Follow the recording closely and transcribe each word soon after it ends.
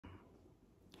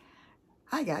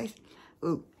Hi guys.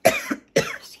 Ooh,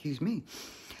 excuse me.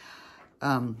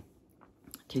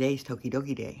 Today's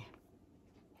Tokidoki Day,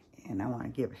 and I want to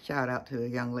give a shout out to a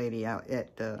young lady out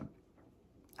at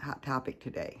Hot Topic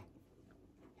today.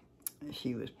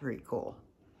 She was pretty cool,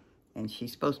 and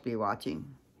she's supposed to be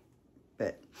watching,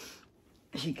 but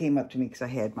she came up to me because I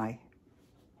had my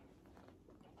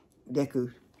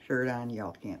Deku shirt on.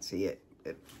 Y'all can't see it,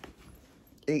 but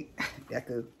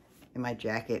Deku in my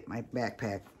jacket, my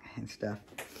backpack and stuff.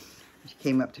 She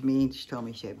came up to me and she told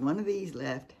me she had one of these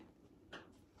left,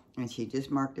 and she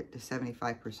just marked it to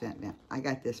 75%. Now, I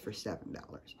got this for $7.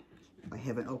 If I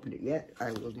haven't opened it yet,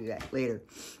 I will do that later.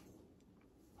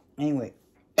 Anyway,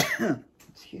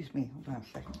 excuse me, hold on a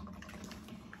second.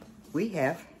 We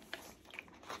have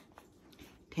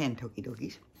 10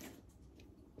 Tokidokis.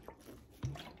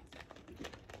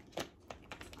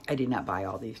 I did not buy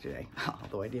all these today,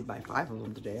 although I did buy 5 of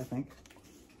them today, I think.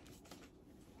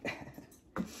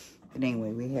 But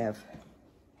anyway, we have,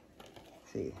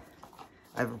 let's see,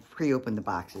 I've pre-opened the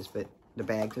boxes, but the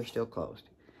bags are still closed.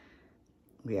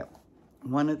 We have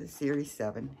one of the Series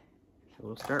 7, so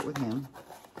we'll start with him.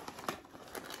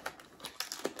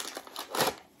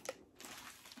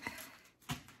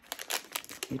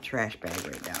 A trash bag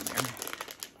right down there.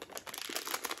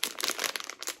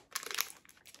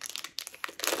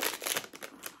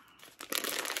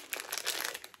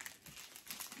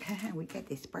 We got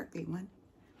this sparkly one.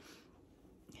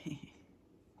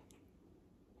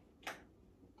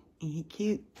 Ain't he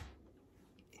cute?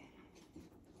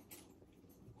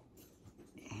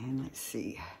 And let's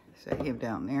see, set him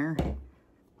down there.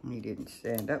 He didn't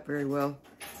stand up very well.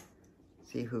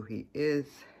 See who he is.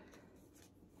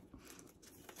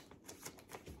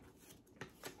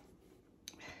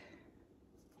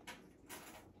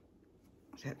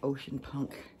 Is that Ocean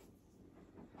Punk?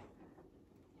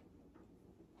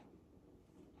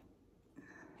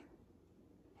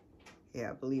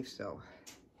 Yeah, I believe so.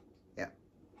 Yep.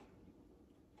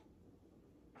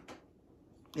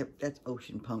 Yep, that's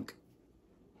Ocean Punk.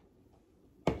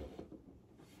 Okay.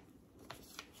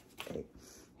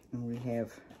 And we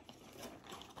have,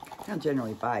 I don't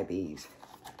generally buy these.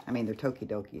 I mean, they're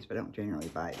Tokidokis, but I don't generally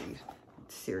buy these.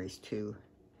 It's Series 2.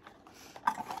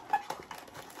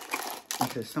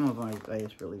 Because some of them I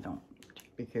just really don't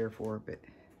care for, but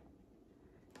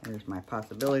there's my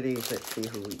possibilities. Let's see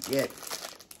who we get.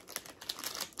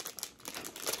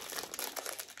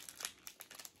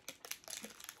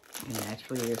 And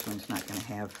actually, this one's not going to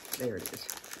have, there it is.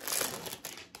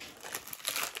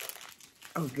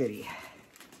 Oh, goody.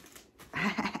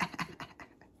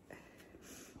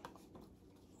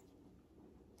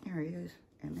 There he is.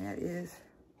 And that is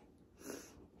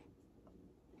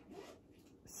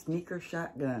Sneaker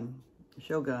Shotgun.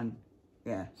 Shogun.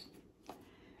 Yeah.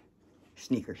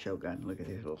 Sneaker Shogun. Look at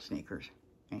his little sneakers.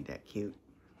 Ain't that cute?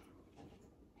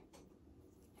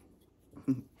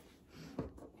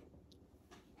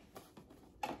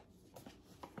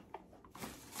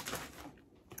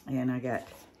 And I got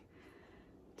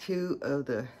 2 of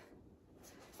the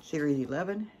Series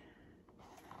 11.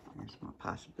 There's my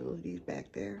possibilities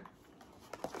back there.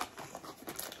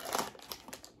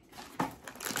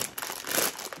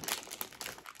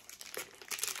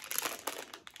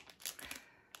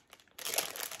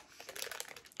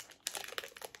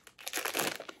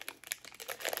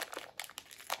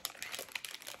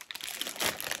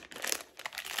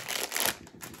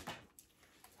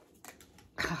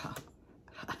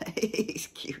 He's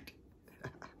cute.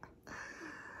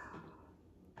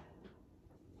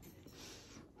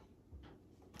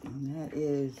 And that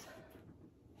is,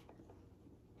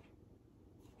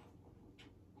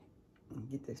 let me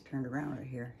get this turned around right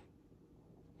here.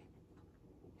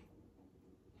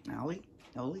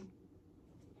 Ollie.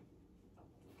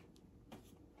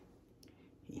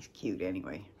 He's cute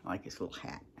anyway. I like his little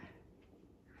hat.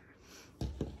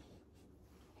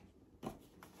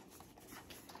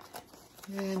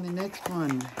 And the next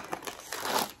one.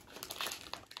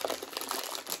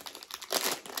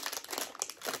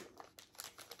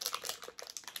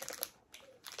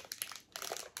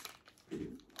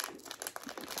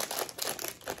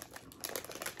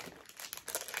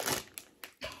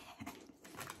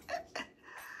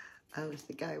 I was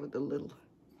the guy with the little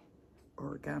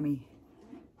origami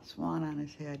swan on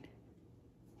his head.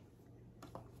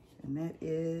 And that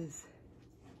is,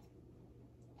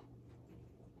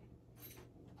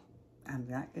 I'm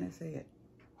not going to say it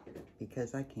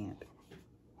because I can't.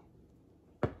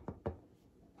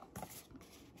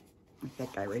 Like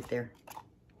that guy right there.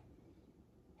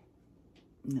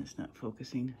 And that's not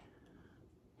focusing.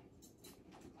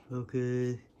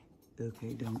 Focus.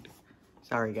 Okay, don't.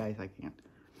 Sorry guys, I can't.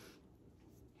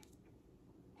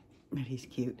 But he's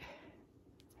cute.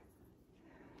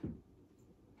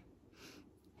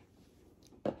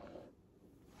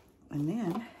 And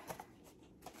then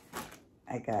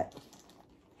I got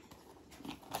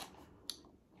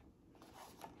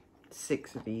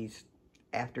 6 of these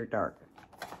After Dark.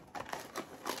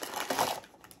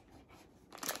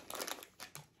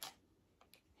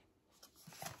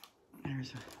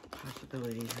 There's a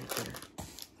possibility right there.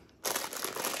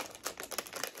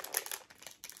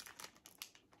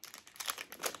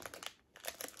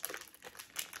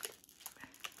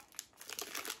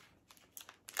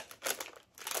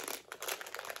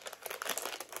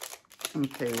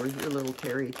 Okay, where's your little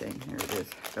Terry thing? There it is.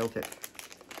 Felt it.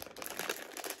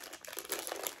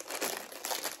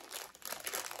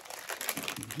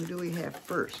 Who do we have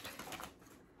first?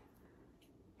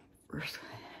 First.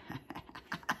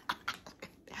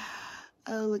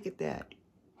 Oh, look at that.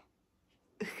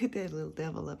 Look at that little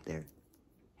devil up there.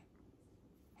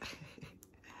 It's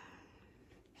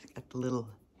got the little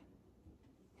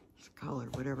skull or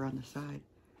whatever on the side.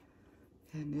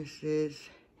 And this is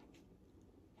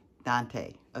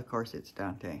Dante. Of course it's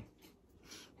Dante.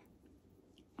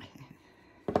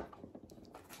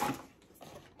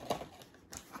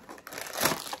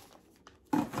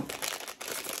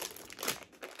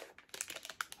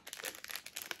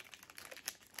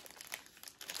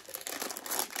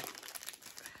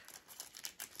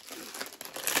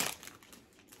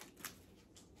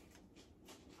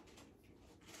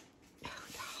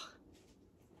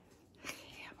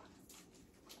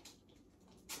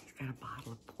 Got a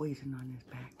bottle of poison on his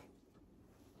back.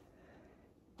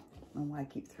 I don't know why I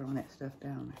keep throwing that stuff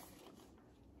down.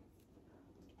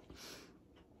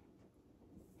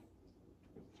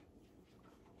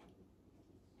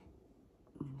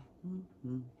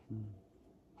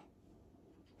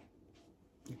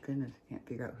 Goodness, I can't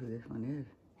figure out who this one is.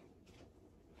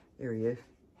 There he is.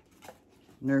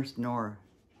 Nurse Nora.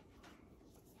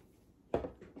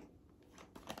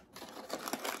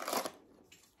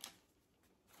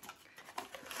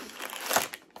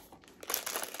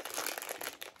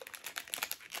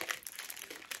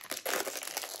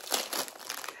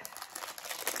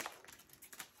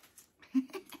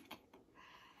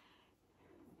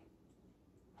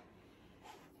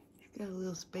 Got a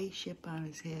little spaceship on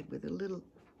his head with a little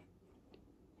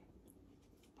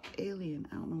alien.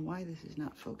 I don't know why this is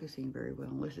not focusing very well,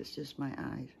 unless it's just my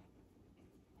eyes,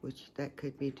 which that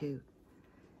could be too.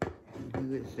 And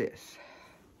who is this?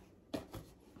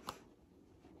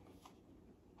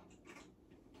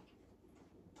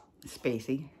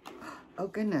 Spacey. Oh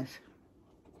goodness.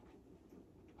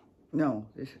 No,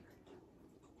 this.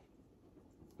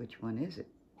 Which one is it?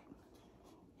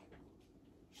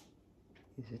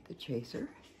 Is it the Chaser?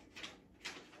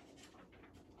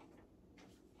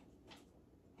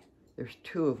 There's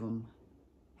 2 of them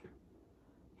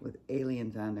with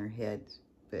aliens on their heads,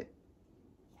 but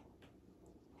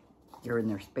they're in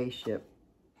their spaceship.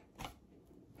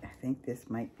 I think this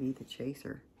might be the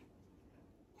Chaser,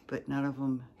 but none of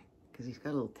them, because he's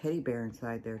got a little teddy bear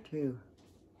inside there too.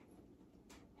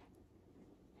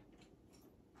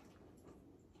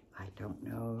 I don't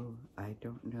know. I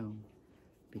don't know.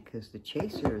 Because the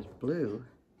Chaser is blue.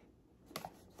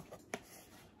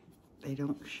 They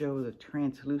don't show the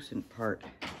translucent part.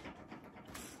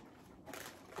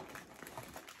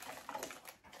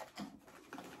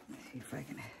 Let's see if I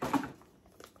can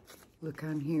look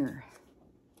on here.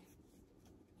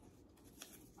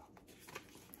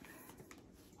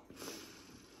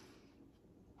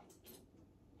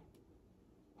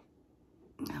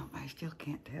 No, I still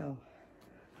can't tell.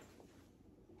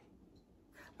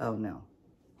 Oh no.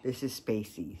 This is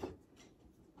Spacey's,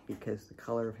 because the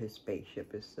color of his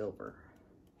spaceship is silver.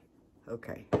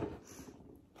 Okay.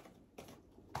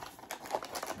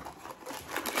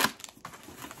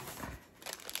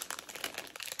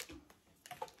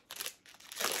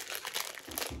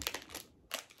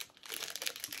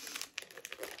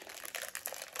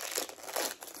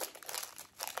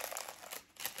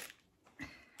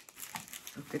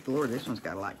 Oh, good Lord, this one's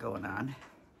got a lot going on.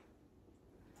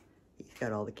 He's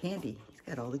got all the candy. He's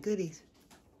got all the goodies.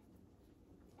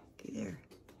 Okay, there.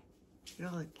 Look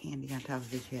at all the candy on top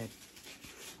of his head.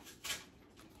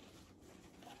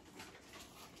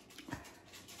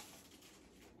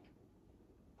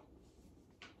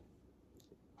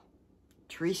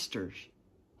 Treesters.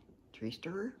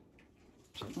 Treesterer?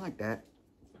 Something like that.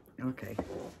 Okay.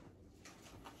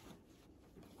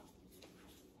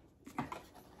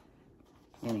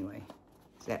 Anyway,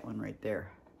 it's that one right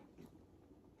there.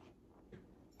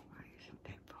 Why isn't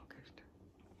that focused?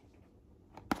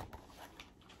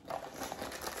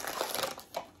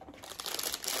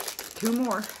 2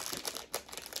 more.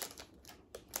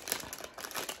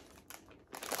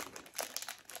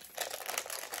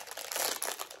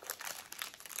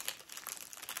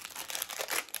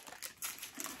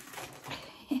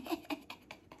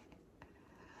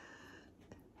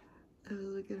 Oh,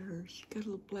 look at her. She got a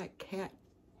little black cat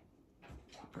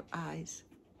for eyes.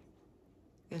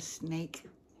 A snake.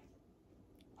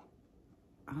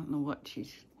 I don't know what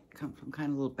she's come from,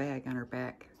 kind of little bag on her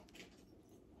back.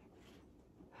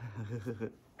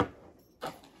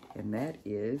 And that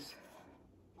is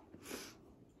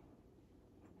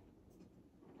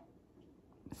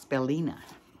Spelina.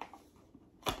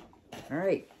 All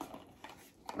right,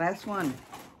 last one.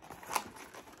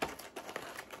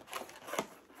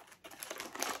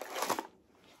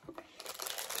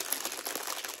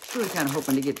 I was really kind of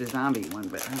hoping to get the zombie one,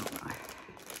 but I don't know.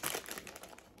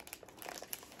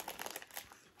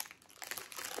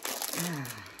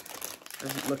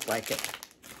 Doesn't look like it.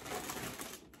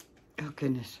 Oh,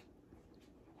 goodness.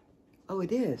 Oh,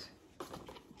 it is.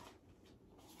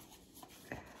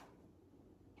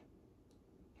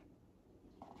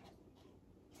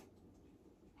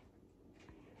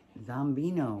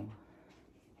 Zombino.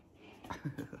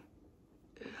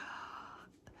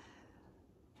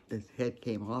 His head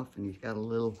came off and he's got a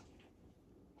little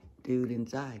dude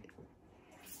inside.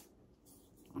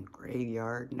 On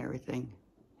graveyard and everything.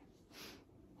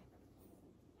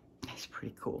 That's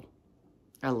pretty cool.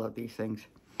 I love these things.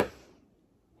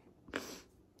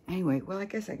 Anyway, well, I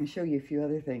guess I can show you a few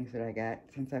other things that I got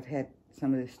since I've had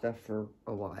some of this stuff for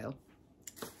a while.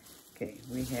 Okay,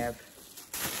 we have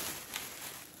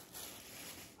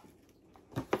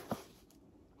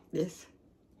this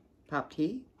pop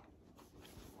tea.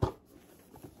 I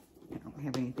don't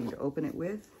have anything to open it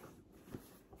with.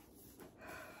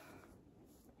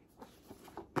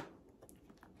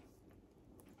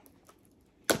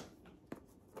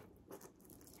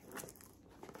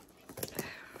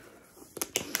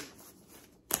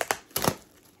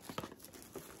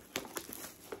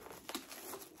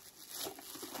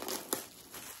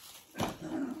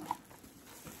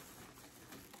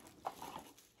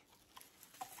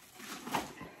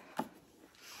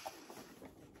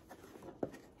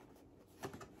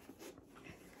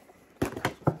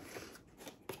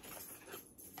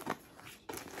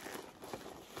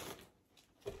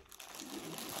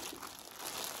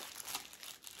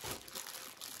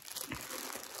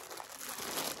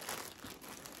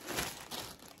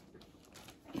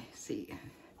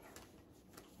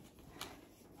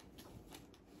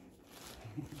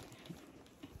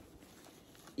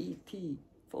 E.T.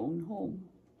 phone home.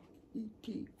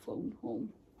 E.T. phone home.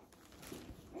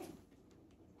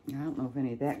 I don't know if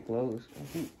any of that glows.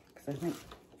 I think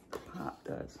pop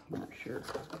does. I'm not sure.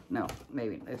 No,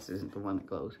 maybe this isn't the one that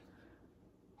glows.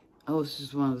 Oh, this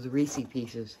is one of the Reese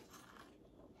pieces.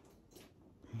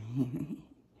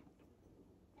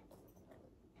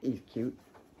 He's cute.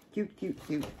 Cute, cute,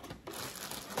 cute.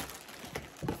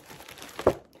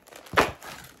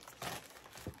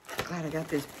 Glad I got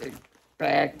this big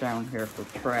bag down here for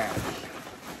trash.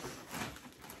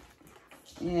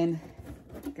 And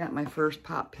got my first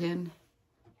pop pin,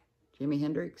 Jimi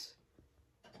Hendrix.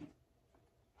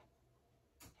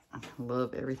 I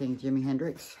love everything Jimi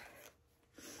Hendrix.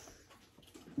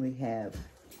 We have,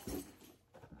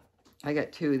 I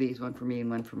got two of these, one for me and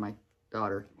one for my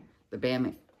daughter. The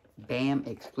Bam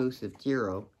exclusive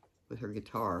Giro with her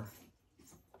guitar.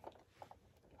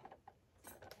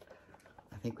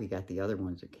 I think we got the other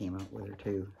ones that came out with her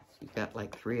too. She's got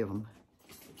like 3 of them.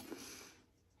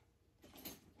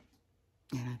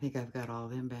 And I think I've got all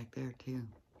of them back there too.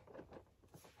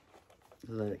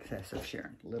 A little excessive,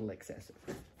 Sharon, a little excessive.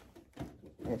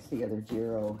 That's the other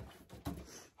Giro.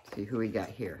 Let's see who we got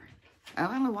here. I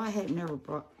don't know why I had never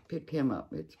picked him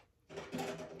up. It's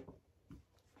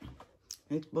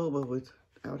Boba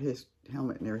without his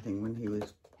helmet and everything when he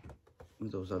was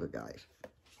with those other guys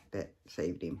that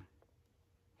saved him.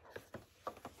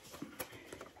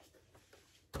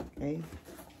 Okay.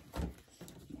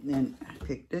 Then I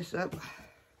picked this up.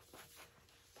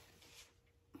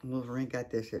 Wolverine, got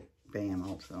this at BAM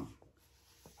also.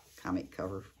 Comic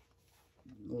cover.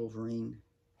 Wolverine.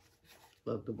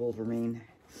 Love the Wolverine.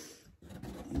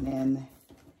 And then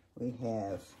we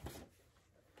have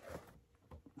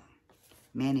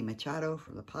Manny Machado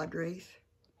from the Padres,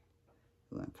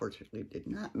 who unfortunately did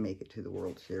not make it to the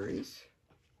World Series.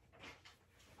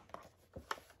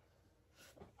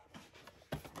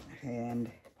 And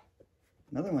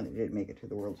another one that didn't make it to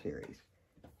the World Series.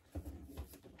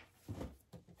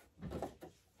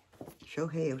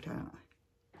 Shohei Ohtani.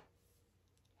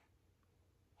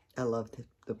 I love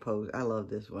the pose. I love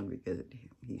this one because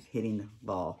he's hitting the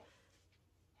ball.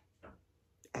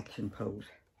 Action pose.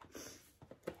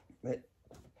 But,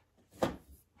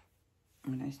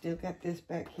 and I still got this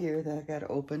back here that I got to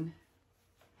open,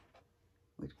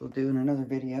 which we'll do in another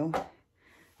video. And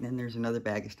then there's another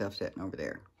bag of stuff sitting over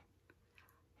there.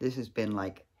 This has been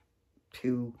like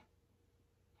 2-3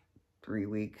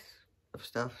 weeks of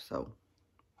stuff. So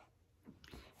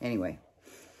anyway,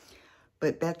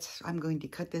 but I'm going to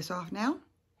cut this off now.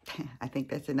 I think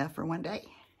that's enough for one day.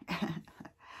 All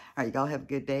right, y'all have a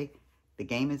good day. The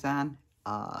game is on.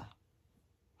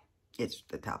 It's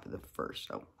the top of the first,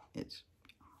 so it's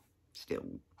still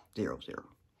 0-0.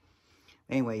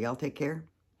 Anyway, y'all take care.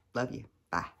 Love you.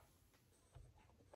 Bye.